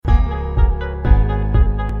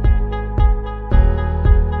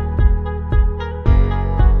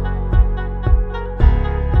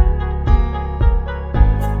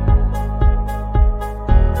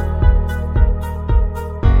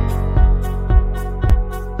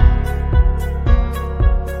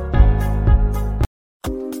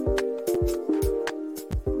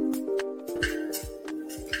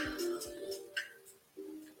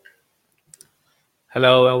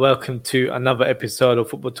Hello and welcome to another episode of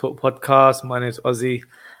Football Talk Podcast. My name is Ozzy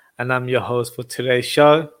and I'm your host for today's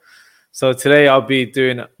show. So today I'll be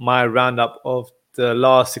doing my roundup of the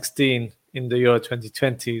last 16 in the Euro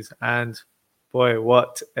 2020s. And boy,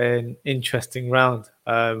 what an interesting round.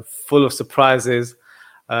 Full of surprises.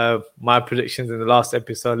 My predictions in the last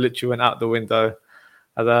episode literally went out the window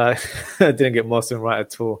as I didn't get most of them right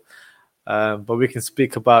at all. But we can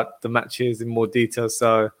speak about the matches in more detail.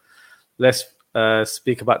 So let's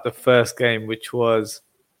speak about the first game, which was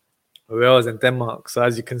Wales and Denmark. So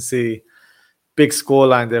as you can see, big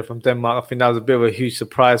scoreline there from Denmark. I think that was a bit of a huge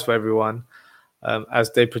surprise for everyone as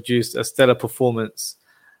they produced a stellar performance.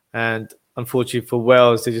 And unfortunately for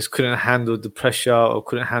Wales, they just couldn't handle the pressure or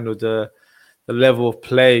couldn't handle the level of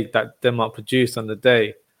play that Denmark produced on the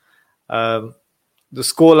day. The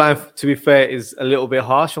scoreline, to be fair, is a little bit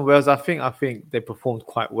harsh on Wales. I think they performed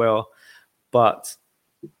quite well, but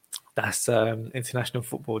that's international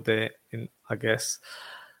football there, I guess.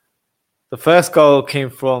 The first goal came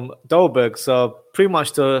from Dolberg, so pretty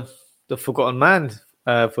much the forgotten man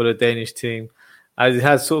for the Danish team, as he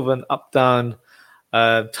had sort of an up-down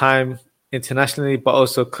time internationally, but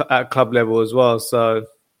also at club level as well. So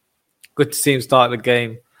good to see him start the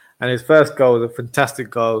game. And his first goal was a fantastic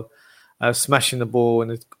goal, smashing the ball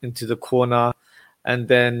into the corner. And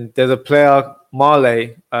then there's a player,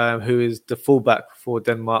 Marley, who is the fullback for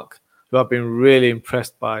Denmark, who I've been really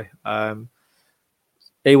impressed by.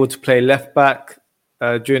 Able to play left back.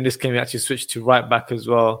 During this game, he actually switched to right back as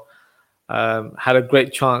well. Had a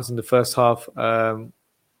great chance in the first half.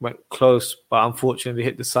 Went close, but unfortunately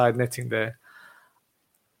hit the side netting there.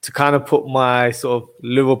 To kind of put my sort of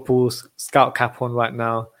Liverpool scout cap on right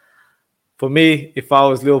now, for me, if I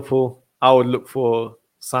was Liverpool, I would look for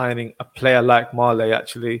signing a player like Marley,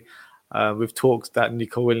 actually. With talks that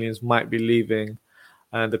Nico Williams might be leaving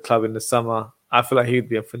the club in the summer. I feel like he'd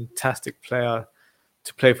be a fantastic player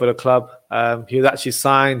to play for the club. He was actually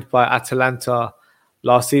signed by Atalanta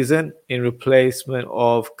last season in replacement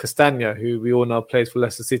of Castagna, who we all know plays for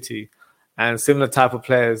Leicester City. And similar type of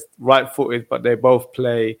players, right-footed, but they both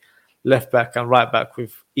play left back and right back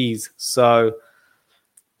with ease. So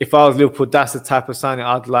if I was Liverpool, that's the type of signing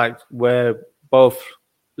I'd like, where both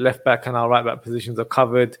left back and our right back positions are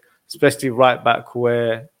covered, especially right back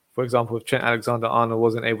where, for example, if Trent Alexander-Arnold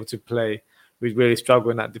wasn't able to play, we'd really struggle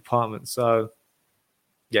in that department. So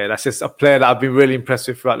yeah, that's just a player that I've been really impressed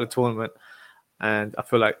with throughout the tournament. And I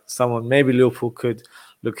feel like someone maybe Liverpool could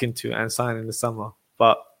look into and sign in the summer.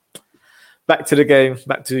 But back to the game,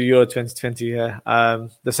 back to Euro 2020 here.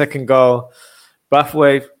 The second goal,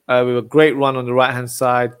 Braithwaite with a great run on the right-hand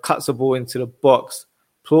side, cuts the ball into the box.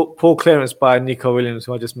 Poor clearance by Nico Williams,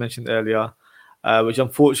 who I just mentioned earlier, which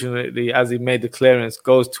unfortunately, as he made the clearance,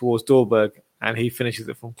 goes towards Dolberg and he finishes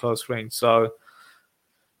it from close range. So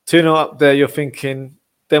 2-0 up there, you're thinking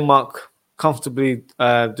Denmark comfortably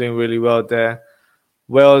doing really well there.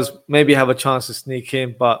 Wales maybe have a chance to sneak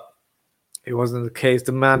in, but it wasn't the case.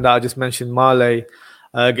 The man that I just mentioned, Marley,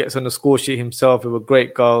 gets on the score sheet himself with a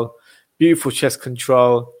great goal. Beautiful chest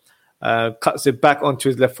control. Cuts it back onto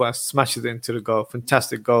his left foot and smashes it into the goal.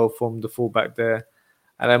 Fantastic goal from the fullback there.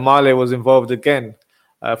 And then Marley was involved again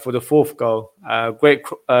for the fourth goal. Great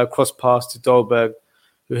cross pass to Dolberg,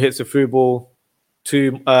 who hits a through ball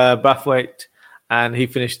to Braithwaite, and he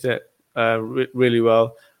finished it really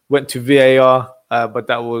well. Went to VAR, but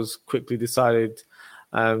that was quickly decided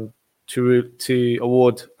to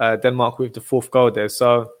award Denmark with the fourth goal there.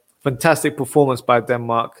 So fantastic performance by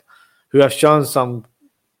Denmark, who have shown some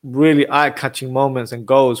really eye-catching moments and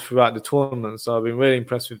goals throughout the tournament. So I've been really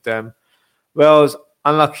impressed with them. Wales,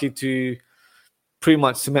 unlucky to pretty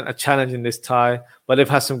much cement a challenge in this tie, but they've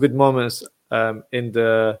had some good moments in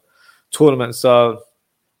the tournament. So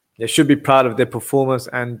they should be proud of their performance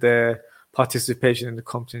and their participation in the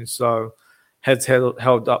competition. So heads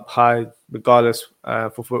held up high regardless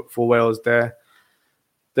for Wales there.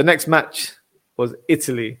 The next match was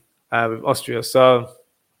Italy with Austria. So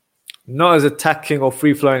not as attacking or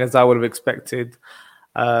free-flowing as I would have expected.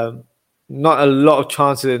 Not a lot of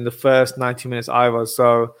chances in the first 90 minutes either.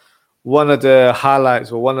 So one of the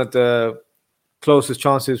highlights or one of the closest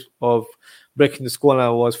chances of breaking the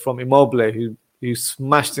scoreline was from Immobile, who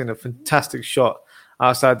smashed in a fantastic shot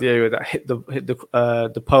outside the area that hit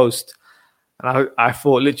the post. And I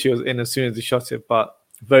thought literally it was in as soon as he shot it, but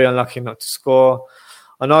very unlucky not to score.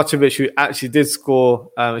 Arnautovic, who actually did score,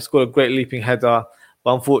 he scored a great leaping header,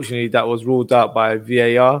 but unfortunately that was ruled out by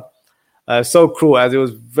VAR. So cruel, as it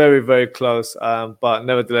was very, very close, but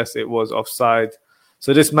nevertheless it was offside.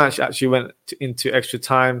 So this match actually went into extra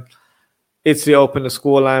time. Italy opened the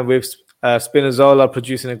scoreline with Spinazzola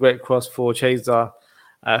producing a great cross for Chiesa,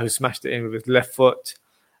 who smashed it in with his left foot.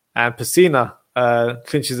 And Pessina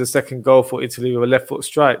clinches the second goal for Italy with a left foot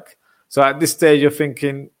strike. So at this stage, you're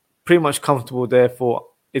thinking pretty much comfortable there for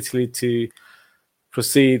Italy to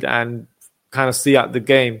proceed and kind of see out the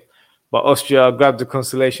game. But Austria grabbed the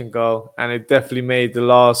consolation goal, and it definitely made the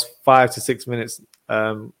last 5 to 6 minutes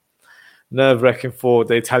nerve-wracking for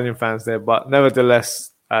the Italian fans there. But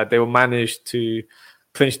nevertheless, they were managed to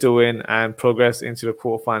clinch the win and progress into the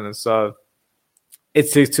quarterfinals. So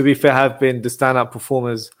Italy, to be fair, have been the standout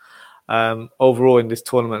performers overall in this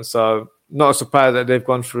tournament. So not a surprise that they've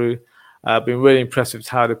gone through. Been really impressed with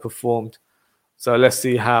how they performed. So let's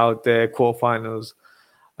see how their quarterfinals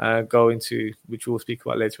go into, which we'll speak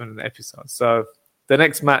about later on in the episode. So the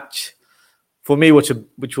next match for me, which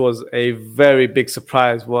was a very big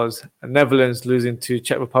surprise, was Netherlands losing to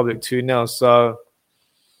Czech Republic 2-0. So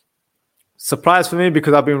surprise for me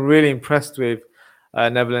because I've been really impressed with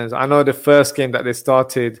Netherlands. I know the first game that they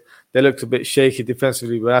started, they looked a bit shaky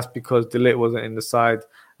defensively, but that's because De Ligt wasn't in the side.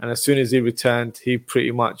 And as soon as he returned, he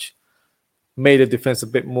pretty much made the defense a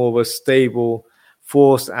bit more of a stable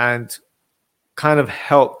force and kind of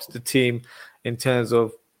helped the team in terms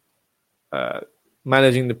of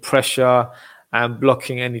managing the pressure and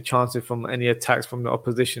blocking any chances from any attacks from the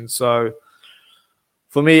opposition. So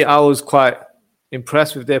for me, I was quite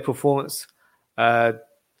impressed with their performance.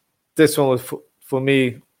 This one was, for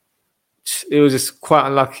me, it was just quite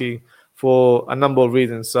unlucky for a number of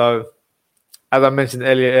reasons. So as I mentioned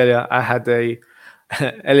earlier, I had a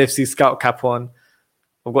LFC scout cap on.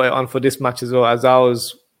 I've got it on for this match as well, as I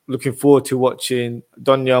was looking forward to watching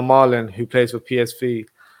Donjan Malen, who plays for PSV,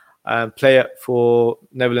 play for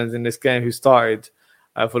Netherlands in this game, who started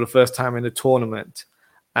for the first time in the tournament.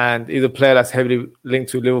 And he's a player that's heavily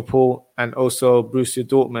linked to Liverpool and also Borussia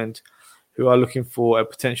Dortmund, who are looking for a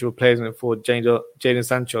potential replacement for Jadon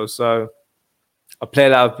Sancho. So a player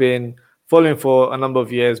that I've been following for a number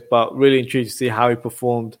of years, but really intrigued to see how he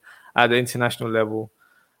performed at the international level.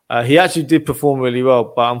 He actually did perform really well,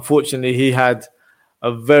 but unfortunately he had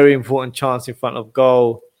a very important chance in front of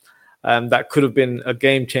goal that could have been a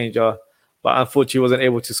game changer, but unfortunately wasn't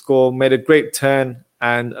able to score. Made a great turn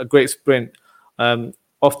and a great sprint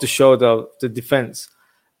off the shoulder of the defense,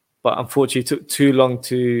 but unfortunately took too long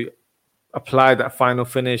to apply that final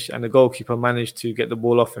finish, and the goalkeeper managed to get the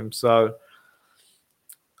ball off him. So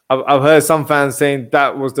I've heard some fans saying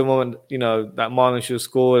that was the moment, that Marlon should have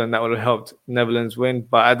scored and that would have helped Netherlands win.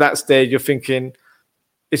 But at that stage, you're thinking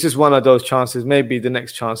it's just one of those chances. Maybe the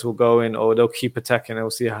next chance will go in, or they'll keep attacking and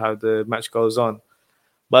we'll see how the match goes on.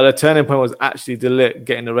 But the turning point was actually De Ligt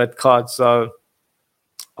getting a red card. So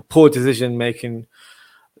a poor decision making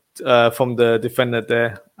from the defender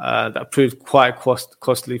there that proved quite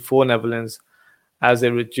costly for Netherlands, as they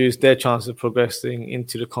reduced their chance of progressing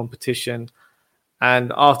into the competition.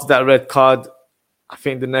 And after that red card, I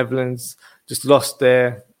think the Netherlands just lost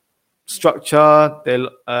their structure, they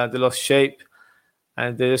lost shape,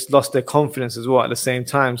 and they just lost their confidence as well at the same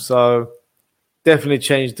time. So definitely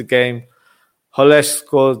changed the game. Holeš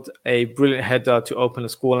scored a brilliant header to open the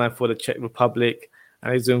scoreline for the Czech Republic,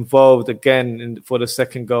 and he's involved again for the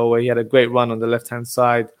second goal, where he had a great run on the left-hand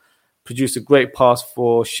side, produced a great pass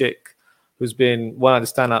for Schick, who's been one of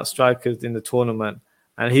the standout strikers in the tournament.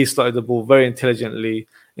 And he slotted the ball very intelligently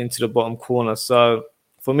into the bottom corner. So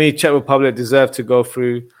for me, Czech Republic deserved to go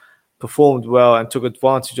through, performed well, and took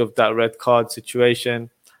advantage of that red card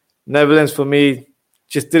situation. Netherlands, for me,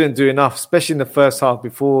 just didn't do enough, especially in the first half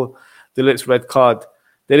before De Ligt's red card.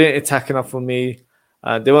 They didn't attack enough for me.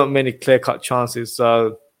 There weren't many clear-cut chances.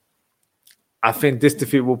 So I think this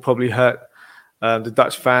defeat will probably hurt the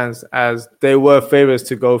Dutch fans, as they were favourites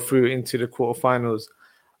to go through into the quarterfinals.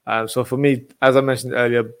 So for me, as I mentioned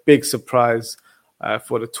earlier, big surprise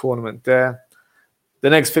for the tournament there. The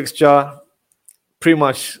next fixture, pretty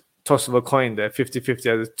much toss of a coin there,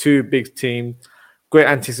 50-50 as two big teams. Great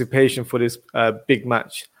anticipation for this big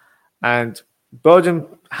match. And Belgium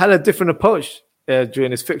had a different approach during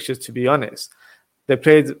this fixture, to be honest. They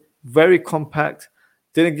played very compact,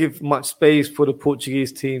 didn't give much space for the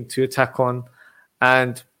Portuguese team to attack on,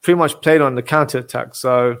 and pretty much played on the counter-attack.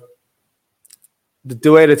 So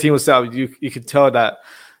the way the team was set up, you could tell that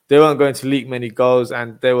they weren't going to leak many goals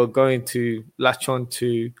and they were going to latch on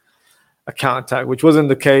to a counter-attack, which wasn't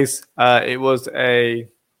the case. It was a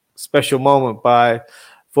special moment by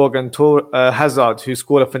Thorgan Hazard, who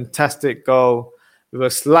scored a fantastic goal with a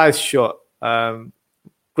slice shot.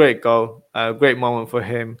 Great goal, great moment for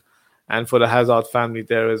him and for the Hazard family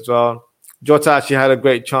there as well. Jota actually had a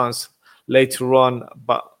great chance later on,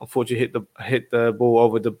 but unfortunately hit the ball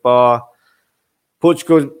over the bar.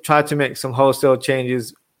 Portugal tried to make some wholesale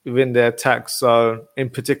changes within their attack. So in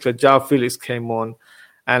particular, João Felix came on,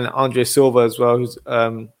 and Andre Silva as well, who's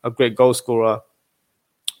a great goal scorer.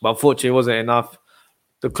 But unfortunately, it wasn't enough.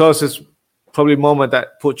 The closest probably moment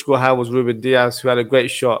that Portugal had was Ruben Dias, who had a great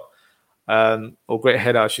shot, or great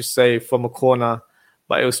header, I should say, from a corner.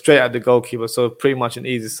 But it was straight at the goalkeeper, so pretty much an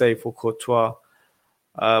easy save for Courtois.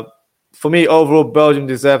 For me, overall, Belgium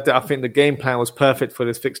deserved it. I think the game plan was perfect for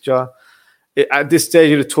this fixture. At this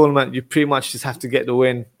stage of the tournament, you pretty much just have to get the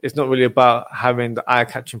win. It's not really about having the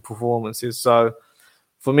eye-catching performances. So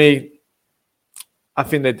for me, I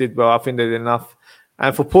think they did well. I think they did enough.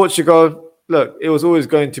 And for Portugal, look, it was always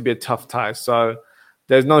going to be a tough tie. So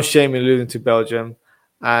there's no shame in losing to Belgium.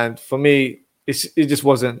 And for me, it just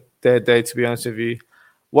wasn't their day, to be honest with you.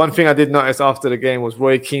 One thing I did notice after the game was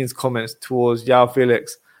Roy Keane's comments towards João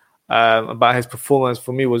Felix about his performance.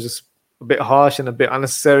 For me, was just a bit harsh and a bit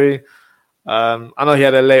unnecessary. I know he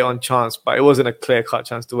had a late on chance, but it wasn't a clear-cut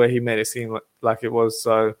chance the way he made it seem like it was.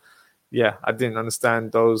 So, yeah, I didn't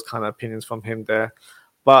understand those kind of opinions from him there.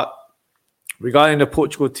 But regarding the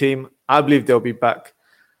Portugal team, I believe they'll be back.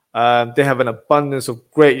 They have an abundance of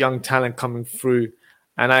great young talent coming through,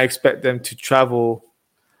 and I expect them to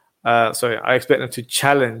I expect them to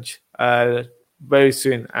challenge very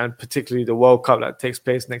soon, and particularly the World Cup that takes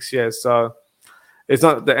place next year. So it's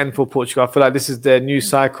not the end for Portugal. I feel like this is their new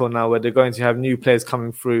cycle now, where they're going to have new players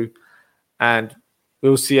coming through, and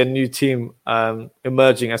we'll see a new team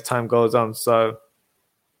emerging as time goes on. So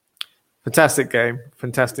fantastic game,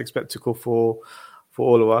 fantastic spectacle for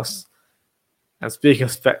all of us. And speaking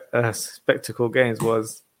of spectacle games,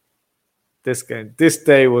 was this game. This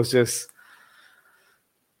day was just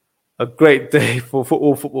a great day for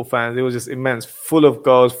all football fans. It was just immense, full of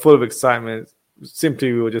goals, full of excitement.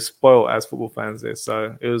 Simply, we were just spoiled as football fans there.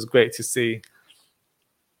 So it was great to see.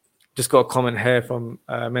 Just got a comment here from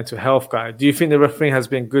Mental Health Guy. Do you think the refereeing has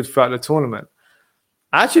been good throughout the tournament?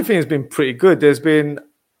 I actually think it's been pretty good. There's been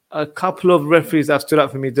a couple of referees that have stood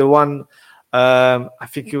out for me. The one, I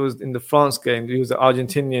think it was in the France game, he was the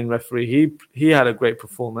Argentinian referee. He had a great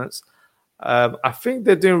performance. I think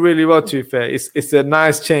they're doing really well, to be fair. It's a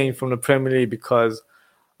nice change from the Premier League, because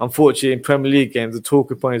unfortunately in Premier League games, the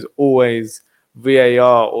talking point is always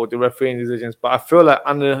VAR or the refereeing decisions. But I feel like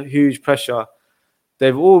under huge pressure,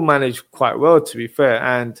 they've all managed quite well, to be fair.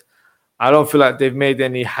 And I don't feel like they've made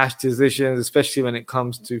any hash decisions, especially when it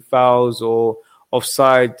comes to fouls or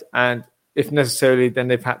offside. And if necessarily, then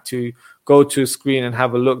they've had to go to a screen and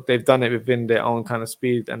have a look. They've done it within their own kind of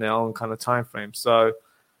speed and their own kind of time frame. So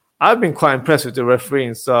I've been quite impressed with the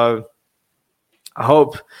refereeing. So I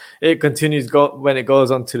hope it continues when it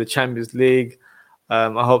goes on to the Champions League.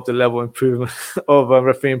 I hope the level improvement of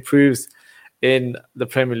refereeing improves in the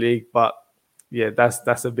Premier League. But yeah,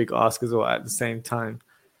 that's a big ask as well at the same time.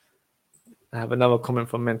 I have another comment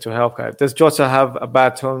from Mental Health Guy. Does Jota have a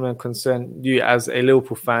bad tournament concern you as a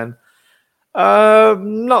Liverpool fan?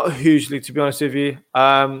 Not hugely, to be honest with you.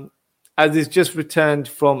 As he's just returned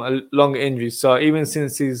from a long injury. So even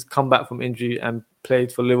since he's come back from injury and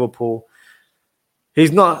played for Liverpool,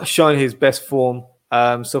 he's not shown his best form.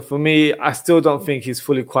 So for me, I still don't think he's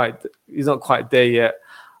not quite there yet.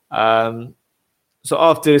 So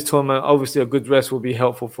after this tournament, obviously a good rest will be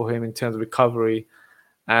helpful for him in terms of recovery.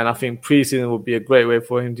 And I think preseason will be a great way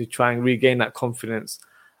for him to try and regain that confidence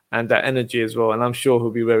and that energy as well. And I'm sure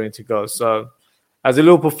he'll be raring to go. So as a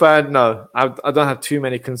Liverpool fan, no, I don't have too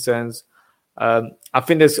many concerns. I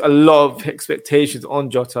think there's a lot of expectations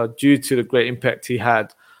on Jota due to the great impact he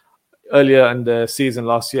had earlier in the season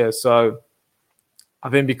last year. So I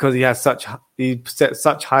think because he set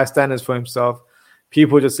such high standards for himself,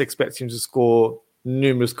 people just expect him to score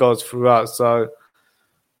numerous goals throughout. So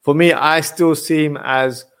for me, I still see him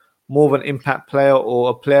as more of an impact player, or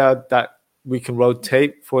a player that we can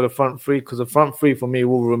rotate for the front three, because the front three for me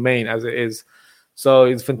will remain as it is. So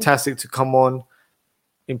it's fantastic to come on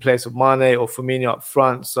in place of Mane or Firmino up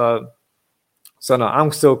front. So no,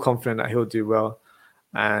 I'm still confident that he'll do well.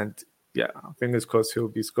 And yeah, fingers crossed he'll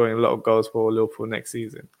be scoring a lot of goals for Liverpool next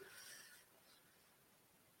season.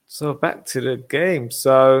 So back to the game.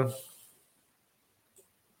 So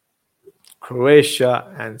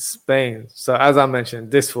Croatia and Spain. So as I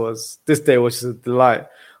mentioned, this day was just a delight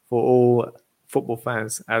for all football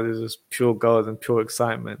fans, as it was just pure goals and pure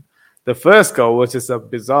excitement. The first goal was just a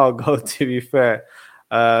bizarre goal, to be fair.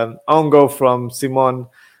 Own goal from Simon,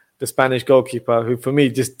 the Spanish goalkeeper, who for me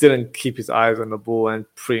just didn't keep his eyes on the ball and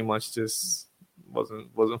pretty much just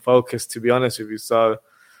wasn't focused, to be honest with you. So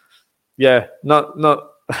yeah, not not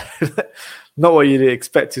what you'd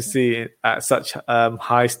expect to see at such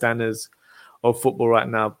high standards of football right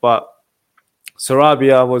now. But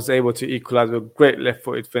Sarabia was able to equalize with a great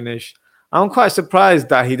left-footed finish. I'm quite surprised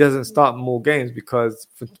that he doesn't start more games because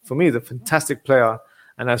for me, he's a fantastic player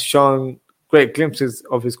and has shown great glimpses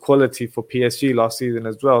of his quality for PSG last season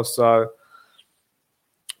as well. So,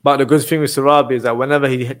 but the good thing with Sarabia is that whenever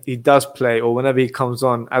he does play or whenever he comes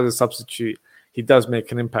on as a substitute, he does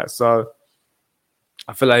make an impact. So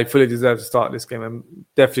I feel like he fully deserves to start this game and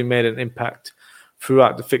definitely made an impact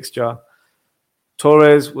throughout the fixture.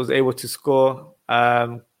 Torres was able to score.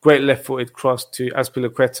 Great left-footed cross to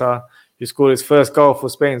Azpilicueta, who scored his first goal for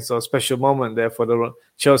Spain. So a special moment there for the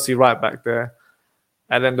Chelsea right back there.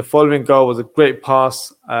 And then the following goal was a great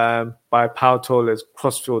pass by Pau Torres,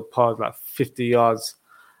 crossfield pass, like 50 yards.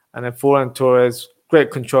 And then Ferran Torres,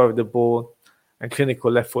 great control of the ball and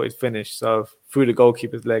clinical left-footed finish. So through the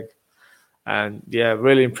goalkeeper's leg. And yeah,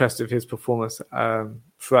 really impressed with his performance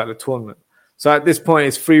throughout the tournament. So at this point,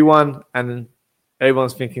 it's 3-1 and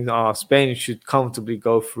everyone's thinking, Spain should comfortably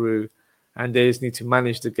go through and they just need to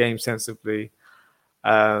manage the game sensibly.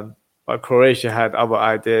 But Croatia had other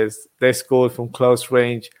ideas. They scored from close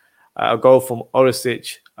range, a goal from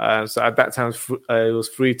Orisic. So at that time, it was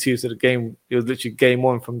 3-2. So it was literally game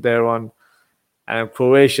on from there on. And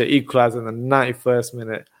Croatia equalized in the 91st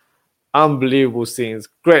minute. Unbelievable scenes.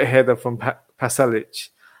 Great header from Pasalic.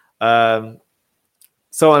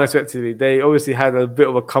 So unexpectedly, they obviously had a bit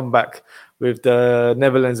of a comeback with the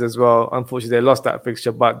Netherlands as well. Unfortunately, they lost that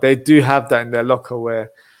fixture, but they do have that in their locker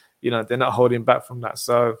where, they're not holding back from that.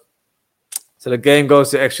 So the game goes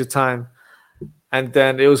to extra time. And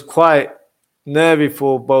then it was quite nervy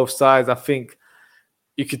for both sides. I think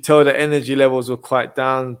you could tell the energy levels were quite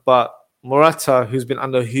down, but Morata, who's been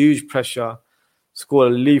under huge pressure,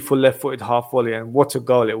 scored a lethal left-footed half volley, and what a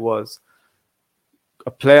goal it was.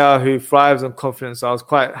 A player who thrives on confidence. So I was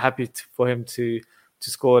quite happy for him to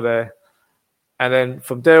score there. And then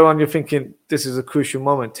from there on, you're thinking, this is a crucial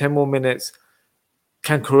moment. 10 more minutes.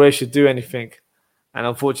 Can Croatia do anything? And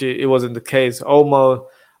unfortunately, it wasn't the case. Olmo,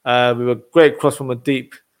 with a great cross from a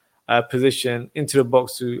deep position into the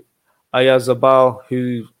box to Oyarzabal,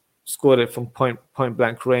 who scored it from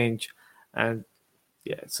point-blank range. And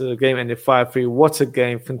yeah, so the game ended 5-3. What a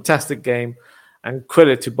game. Fantastic game. And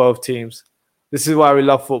credit to both teams. This is why we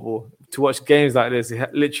love football. To watch games like this,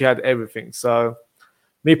 it literally had everything. So,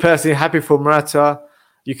 me personally, happy for Morata.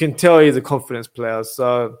 You can tell he's a confidence player.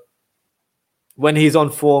 So, when he's on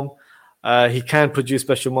form, he can produce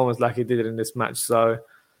special moments like he did in this match. So,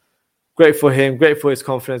 great for him, great for his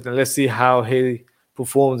confidence. And let's see how he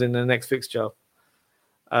performs in the next fixture.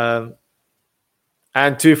 And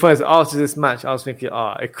to be honest, after this match, I was thinking,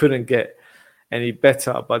 it couldn't get any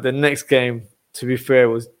better. But the next game, to be fair,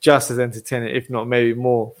 was just as entertaining, if not maybe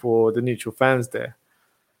more, for the neutral fans there.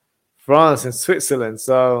 France and Switzerland.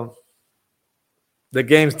 So the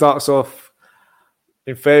game starts off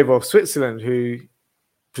in favour of Switzerland, who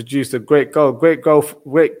produced a great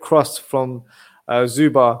great cross from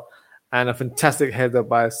Zuba, and a fantastic header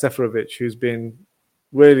by Seferovic, who's been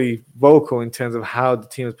really vocal in terms of how the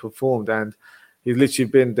team has performed, and he's literally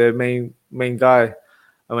been their main guy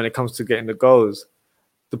when it comes to getting the goals.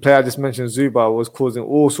 The player I just mentioned, Zuba, was causing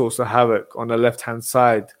all sorts of havoc on the left-hand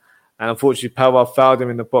side. And unfortunately, Pavard fouled him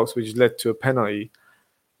in the box, which led to a penalty.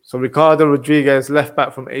 So Ricardo Rodriguez, left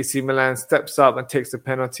back from AC Milan, steps up and takes the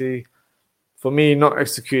penalty. For me, not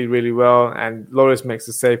executed really well. And Lloris makes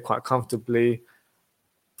the save quite comfortably.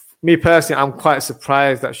 Me personally, I'm quite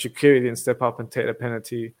surprised that Shaqiri didn't step up and take the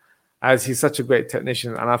penalty, as he's such a great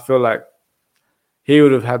technician. And I feel like he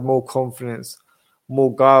would have had more confidence,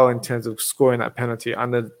 more guile in terms of scoring that penalty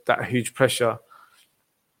under that huge pressure.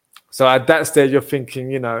 So at that stage, you're thinking,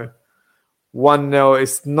 1-0,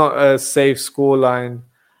 it's not a safe scoreline.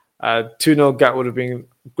 2-0 gap would have been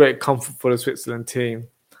great comfort for the Switzerland team.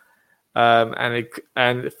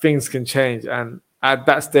 And things can change. And at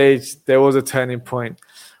that stage, there was a turning point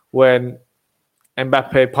when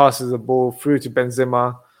Mbappe passes the ball through to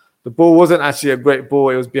Benzema. The ball wasn't actually a great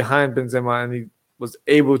ball. It was behind Benzema, and he was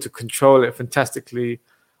able to control it fantastically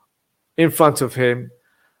in front of him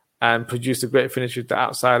and produce a great finish with the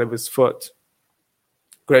outside of his foot.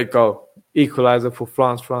 Great goal. Equalizer for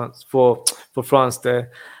France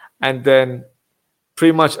there. And then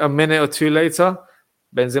pretty much a minute or two later,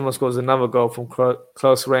 Benzema scores another goal from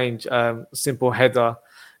close range, simple header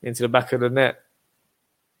into the back of the net.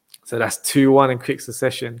 So that's 2-1 in quick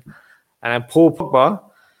succession. And then Paul Pogba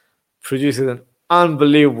produces an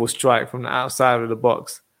unbelievable strike from the outside of the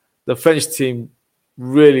box. The French team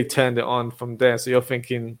really turned it on from there. So you're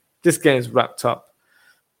thinking, this game's wrapped up.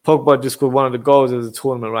 Pogba just scored one of the goals of the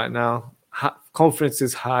tournament right now. Confidence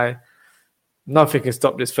is high. Nothing can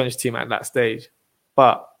stop this French team at that stage.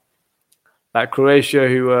 But Like Croatia,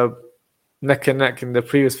 who were neck and neck in the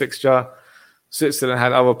previous fixture, Switzerland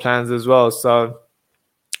had other plans as well. So,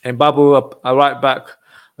 and Babu, a right back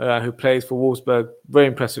who plays for Wolfsburg, very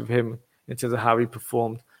impressive with him in terms of how he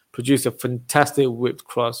performed. Produced a fantastic whipped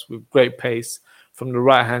cross with great pace from the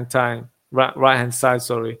right hand side,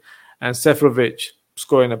 and Seferovic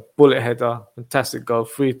scoring a bullet header, fantastic goal,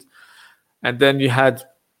 free. And then you had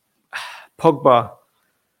Pogba,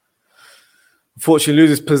 unfortunately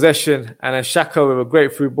loses possession, and then Xhaka with a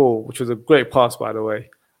great through ball, which was a great pass, by the way.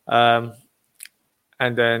 And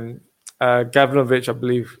then Gavinovic, I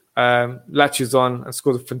believe, latches on and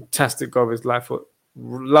scores a fantastic goal of his life.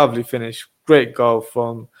 Lovely finish, great goal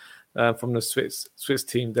from the Swiss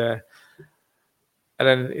team there. And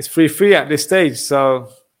then it's 3-3 at this stage. So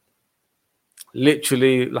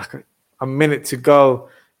literally like a minute to go.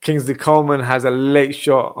 Kingsley Coman has a late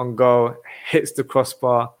shot on goal, hits the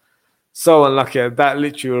crossbar. So unlucky. That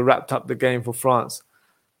literally wrapped up the game for France.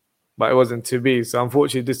 But it wasn't to be. So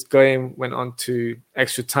unfortunately, this game went on to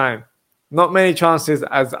extra time. Not many chances,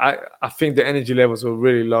 as I think the energy levels were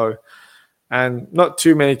really low. And not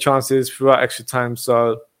too many chances throughout extra time.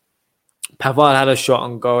 So Pavard had a shot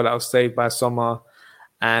on goal that was saved by Sommer.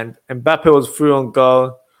 And Mbappe was through on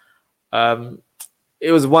goal.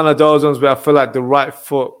 It was one of those ones where I feel like the right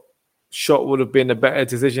foot shot would have been a better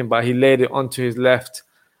decision, but he laid it onto his left,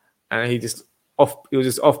 and he was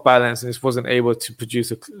just off balance and just wasn't able to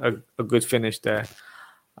produce a good finish there.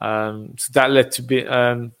 So that led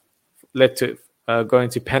to going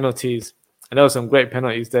to penalties, and there were some great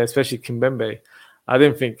penalties there, especially Kimpembe. I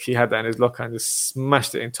didn't think he had that in his locker and just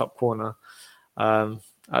smashed it in top corner. The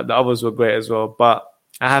others were great as well, but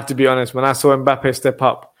I have to be honest, when I saw Mbappe step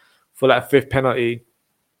up for that fifth penalty,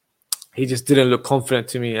 he just didn't look confident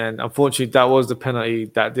to me. And unfortunately, that was the penalty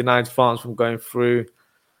that denied France from going through.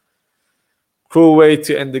 Cruel way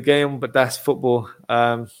to end the game, but that's football.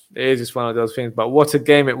 It is just one of those things. But what a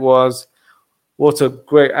game it was. What a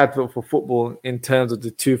great advert for football in terms of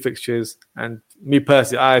the two fixtures. And me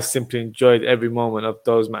personally, I simply enjoyed every moment of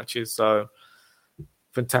those matches. So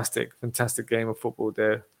fantastic game of football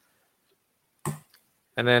there.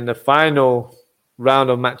 And then the final round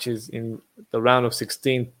of matches in the round of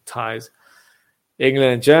 16 ties,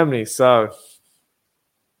 England and Germany. So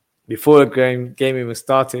before the game even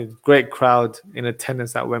started, great crowd in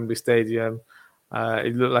attendance at Wembley Stadium.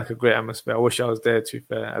 It looked like a great atmosphere. I wish I was there, to be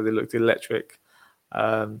fair, as it looked electric.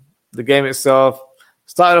 The game itself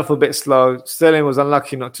started off a bit slow. Sterling was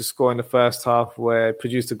unlucky not to score in the first half, where he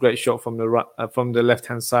produced a great shot from the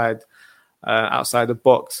left-hand side outside the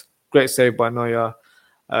box. Great save by Neuer.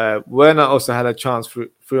 Werner also had a chance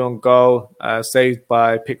through on goal, saved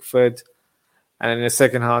by Pickford. And in the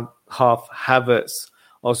second half, Havertz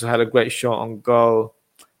also had a great shot on goal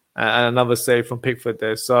and another save from Pickford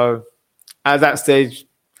there. So at that stage,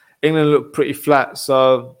 England looked pretty flat.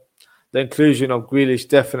 So the inclusion of Grealish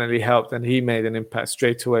definitely helped, and he made an impact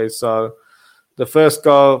straight away. So the first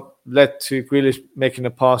goal led to Grealish making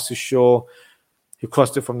a pass to Shaw, who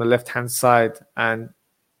crossed it from the left-hand side, and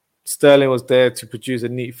Sterling was there to produce a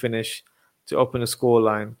neat finish to open the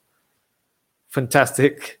scoreline.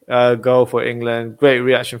 Fantastic goal for England. Great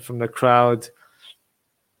reaction from the crowd.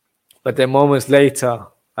 But then moments later,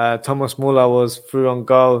 Thomas Muller was through on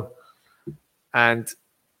goal, and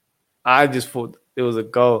I just thought it was a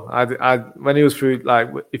goal. When he was through, like,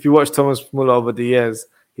 if you watch Thomas Muller over the years,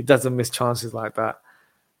 he doesn't miss chances like that.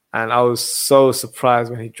 And I was so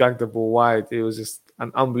surprised when he dragged the ball wide. It was just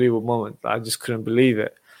an unbelievable moment. I just couldn't believe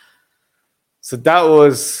it. So that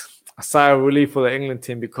was a sigh of relief for the England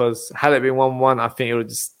team, because had it been 1-1, I think it would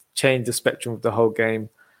just change the spectrum of the whole game.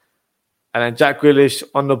 And then Jack Grealish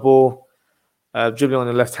on the ball, dribbling on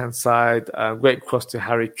the left-hand side. Great cross to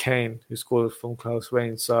Harry Kane, who scored from close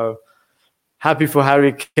range. So happy for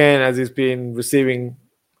Harry Kane, as he's been receiving,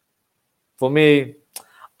 for me,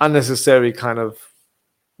 unnecessary kind of,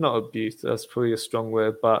 not abuse, that's probably a strong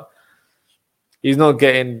word, but he's not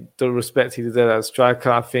getting the respect he deserves as a striker.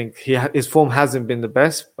 I think his form hasn't been the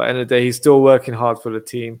best, but at the end of the day, he's still working hard for the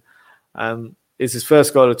team. It's his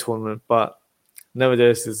first goal of the tournament, but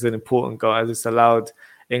nevertheless, it's an important goal, as it's allowed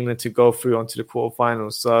England to go through onto the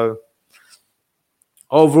quarterfinals. So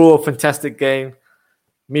overall, fantastic game.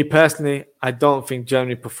 Me personally, I don't think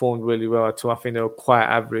Germany performed really well at all. I think they were quite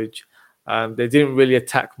average. They didn't really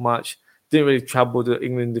attack much, didn't really trouble the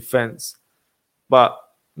England defence. But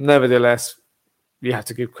nevertheless, you have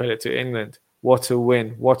to give credit to England. What a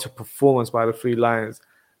win. What a performance by the Three Lions.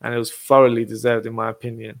 And it was thoroughly deserved, in my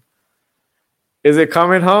opinion. Is it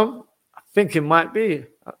coming home? I think it might be.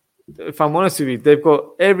 If I'm honest with you, they've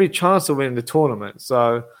got every chance of winning the tournament.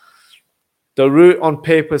 So The route on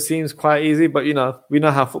paper seems quite easy, but we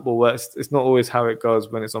know how football works. It's not always how it goes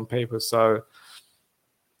when it's on paper. So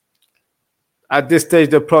at this stage,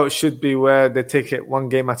 the approach should be where they take it one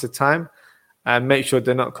game at a time and make sure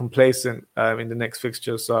they're not complacent in the next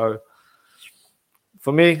fixture. So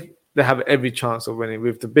for me, they have every chance of winning.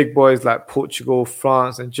 With the big boys like Portugal,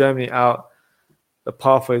 France, and Germany out, the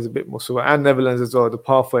pathway is a bit more so, and Netherlands as well. The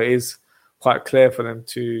pathway is quite clear for them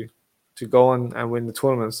to go on and win the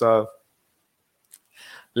tournament. So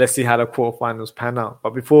let's see how the quarterfinals pan out.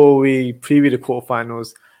 But before we preview the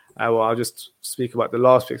quarterfinals, I'll just speak about the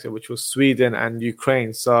last fixture, which was Sweden and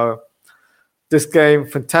Ukraine. So this game,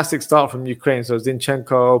 fantastic start from Ukraine. So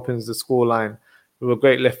Zinchenko opens the scoreline with a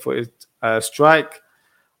great left-footed strike.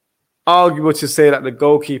 Arguable to say that the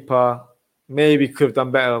goalkeeper maybe could have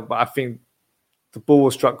done better, but I think the ball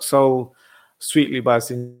was struck so sweetly by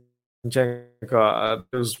Zinchenko.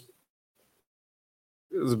 It was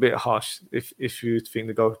a bit harsh if you think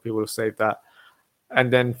the goalkeeper would have saved that.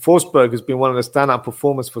 And then Forsberg has been one of the standout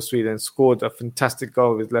performers for Sweden, scored a fantastic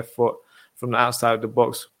goal with his left foot from the outside of the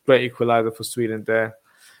box. Great equalizer for Sweden there.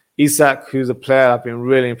 Isak, who's a player I've been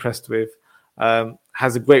really impressed with,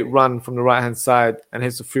 has a great run from the right-hand side and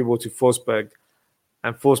hits the free ball to Forsberg.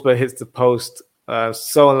 And Forsberg hits the post.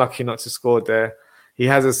 So unlucky not to score there. He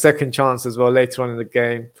has a second chance as well later on in the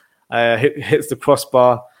game. Hits the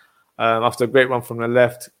crossbar after a great run from the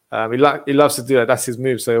left. He loves to do that. That's his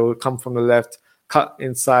move. So he'll come from the left, cut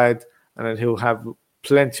inside, and then he'll have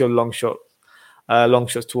plenty of long shots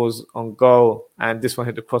towards on goal. And this one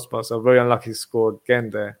hit the crossbar. So very unlucky to score again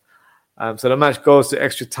there. So the match goes to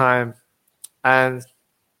extra time. And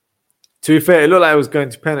to be fair, it looked like it was going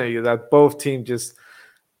to penalty. That both teams just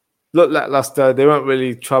looked lackluster. They weren't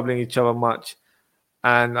really troubling each other much.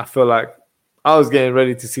 And I feel like I was getting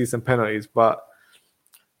ready to see some penalties. But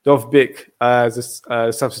Dovbyk, as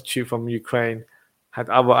a substitute from Ukraine, had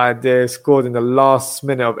other ideas, scored in the last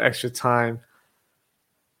minute of extra time.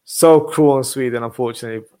 So cruel on Sweden,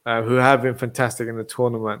 unfortunately, who have been fantastic in the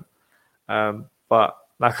tournament. But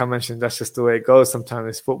like I mentioned, that's just the way it goes sometimes.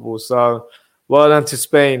 It's football. So well done to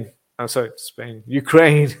Spain. I'm sorry,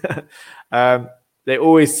 Ukraine. They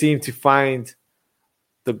always seem to find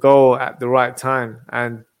the goal at the right time.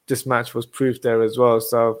 And this match was proof there as well.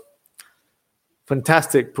 So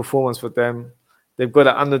fantastic performance for them. They've got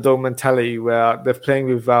an underdog mentality where they're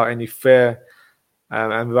playing without any fear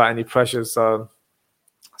and without any pressure. So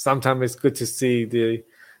sometimes it's good to see the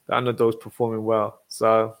underdogs performing well.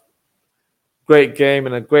 So great game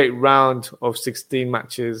and a great round of 16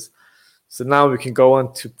 matches. So now we can go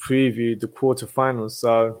on to preview the quarterfinals.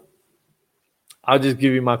 So I'll just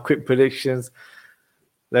give you my quick predictions.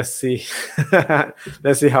 Let's see.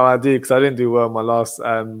 Let's see how I do, because I didn't do well in my last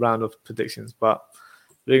round of predictions. But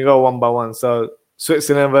we can go one by one. So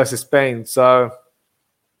Switzerland versus Spain. So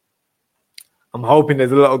I'm hoping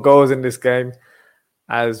there's a lot of goals in this game,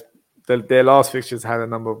 as their last fixtures had a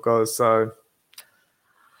number of goals. So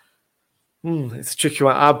it's a tricky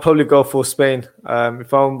one. I'd probably go for Spain.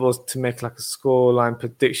 If I was to make like a scoreline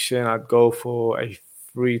prediction, I'd go for a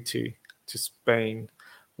 3-2 to Spain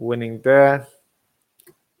winning there.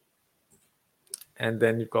 And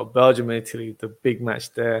then you've got Belgium and Italy, the big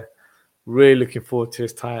match there. Really looking forward to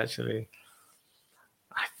this tie, actually.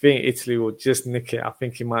 I think Italy will just nick it. I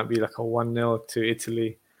think it might be like a 1-0 to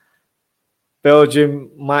Italy.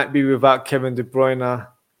 Belgium might be without Kevin De Bruyne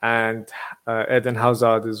and Eden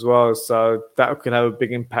Hazard as well. So that could have a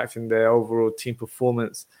big impact in their overall team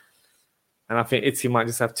performance. And I think Italy might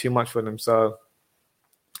just have too much for them. So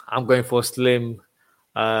I'm going for a slim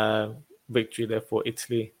victory there for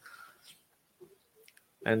Italy.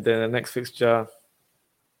 And then the next fixture,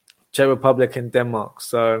 Czech Republic and Denmark.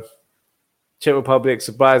 So Czech Republic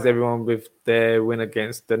surprised everyone with their win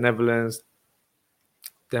against the Netherlands.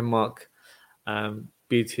 Denmark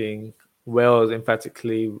beating Wales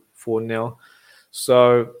emphatically 4-0.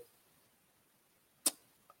 So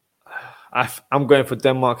I'm going for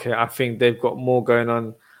Denmark here. I think they've got more going on.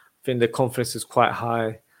 I think their confidence is quite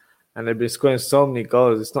high. And they've been scoring so many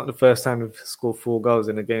goals. It's not the first time they've scored 4 goals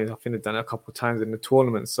in a game. I think they've done it a couple of times in the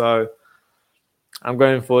tournament. So I'm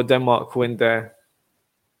going for Denmark win there.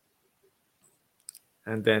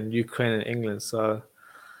 And then Ukraine and England. So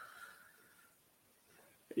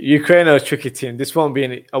Ukraine are a tricky team. This won't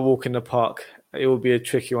be a walk in the park. It will be a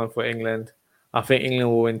tricky one for England. I think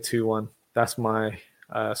England will win 2-1. That's my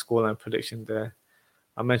scoreline prediction there.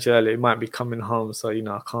 I mentioned earlier it might be coming home, so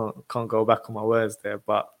I can't go back on my words there.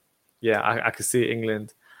 But yeah, I can see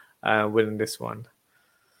England winning this one.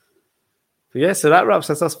 But yeah, so that wraps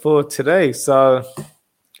us up for today. So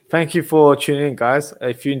thank you for tuning in, guys.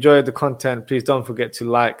 If you enjoyed the content, please don't forget to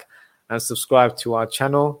like and subscribe to our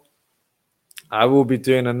channel. I will be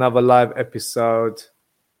doing another live episode,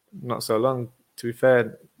 not so long, to be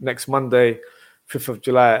fair, next Monday, 5th of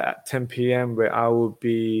July at 10 p.m, where I will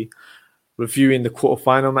be reviewing the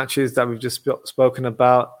quarterfinal matches that we've just spoken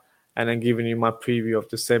about, and then giving you my preview of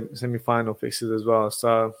the semi-final fixtures as well.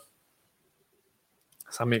 So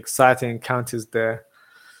some exciting encounters there.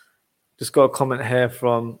 Just got a comment here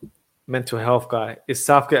from Mental Health Guy. Is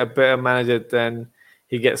Southgate a better manager than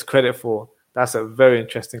he gets credit for? That's a very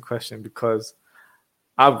interesting question, because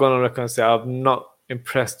I've gone on record and said I'm not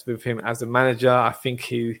impressed with him as a manager. I think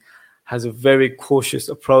he has a very cautious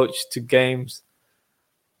approach to games,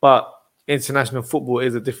 but international football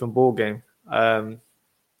is a different ball game.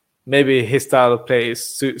 Maybe his style of play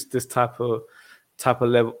suits this type of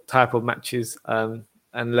matches and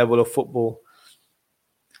level of football.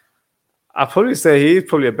 I'd probably say he's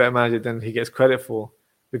probably a better manager than he gets credit for,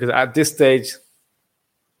 because at this stage,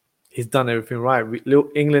 he's done everything right.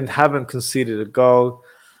 England haven't conceded a goal.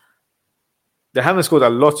 They haven't scored a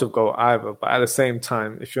lot of goals either, but at the same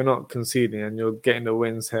time, if you're not conceding and you're getting the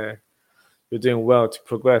wins here, you're doing well to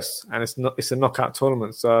progress. And it's a knockout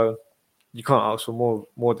tournament, so you can't ask for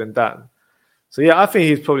more than that. So yeah, I think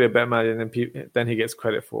he's probably a better manager than he gets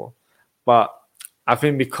credit for. But I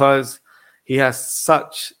think because he has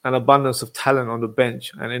such an abundance of talent on the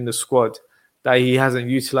bench and in the squad that he hasn't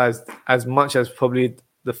utilized as much as probably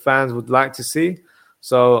the fans would like to see.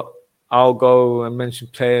 So I'll go and mention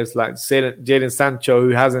players like Jadon Sancho, who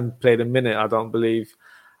hasn't played a minute, I don't believe.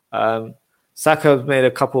 Saka's made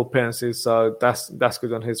a couple of appearances, so that's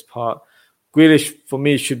good on his part. Grealish, for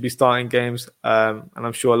me, should be starting games, and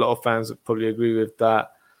I'm sure a lot of fans would probably agree with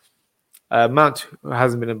that. Mount, who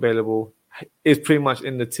hasn't been available, is pretty much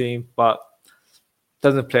in the team, but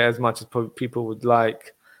doesn't play as much as probably people would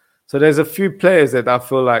like. So there's a few players that I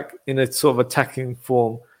feel like in a sort of attacking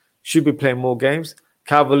form should be playing more games.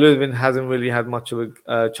 Calvert-Lewin hasn't really had much of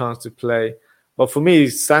a chance to play. But for me,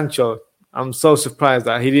 Sancho, I'm so surprised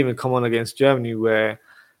that he didn't even come on against Germany, where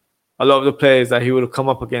a lot of the players that he would have come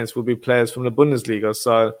up against would be players from the Bundesliga.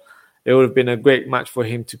 So it would have been a great match for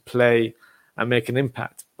him to play and make an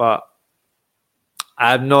impact. But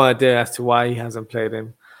I have no idea as to why he hasn't played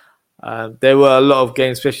him. There were a lot of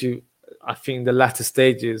games, especially I think the latter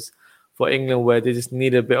stages for England, where they just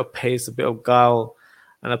needed a bit of pace, a bit of guile,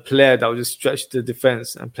 and a player that would just stretch the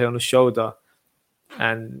defense and play on the shoulder.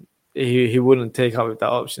 And he wouldn't take up with that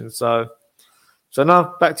option. So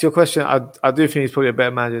now back to your question, I do think he's probably a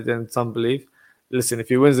better manager than some believe. Listen, if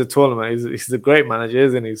he wins the tournament, he's a great manager,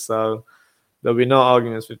 isn't he? So there'll be no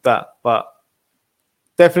arguments with that. But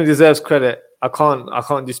definitely deserves credit. I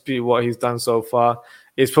can't dispute what he's done so far.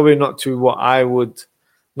 It's probably not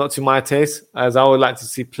to my taste, as I would like to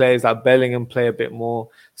see players like Bellingham play a bit more,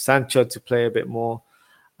 Sancho to play a bit more.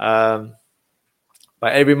 But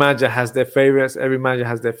every manager has their favourites, every manager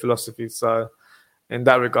has their philosophy. So in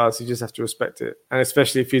that regards, you just have to respect it, and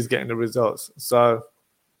especially if he's getting the results. So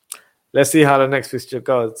let's see how the next fixture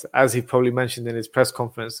goes. As he probably mentioned in his press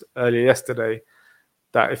conference earlier yesterday,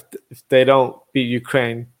 that if they don't beat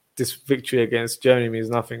Ukraine, this victory against Germany means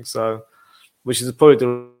nothing. So, which is probably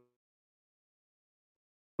the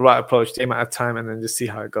right approach, to aim at a time and then just see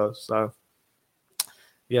how it goes. So,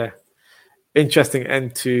 yeah, interesting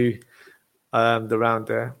end to the round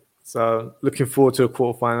there. So, looking forward to a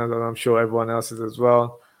quarterfinal, and I'm sure everyone else is as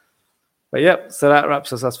well. But yep, so that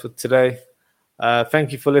wraps us up for today.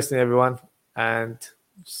 Thank you for listening, everyone, and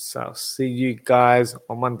so I'll see you guys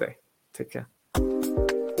on Monday. Take care.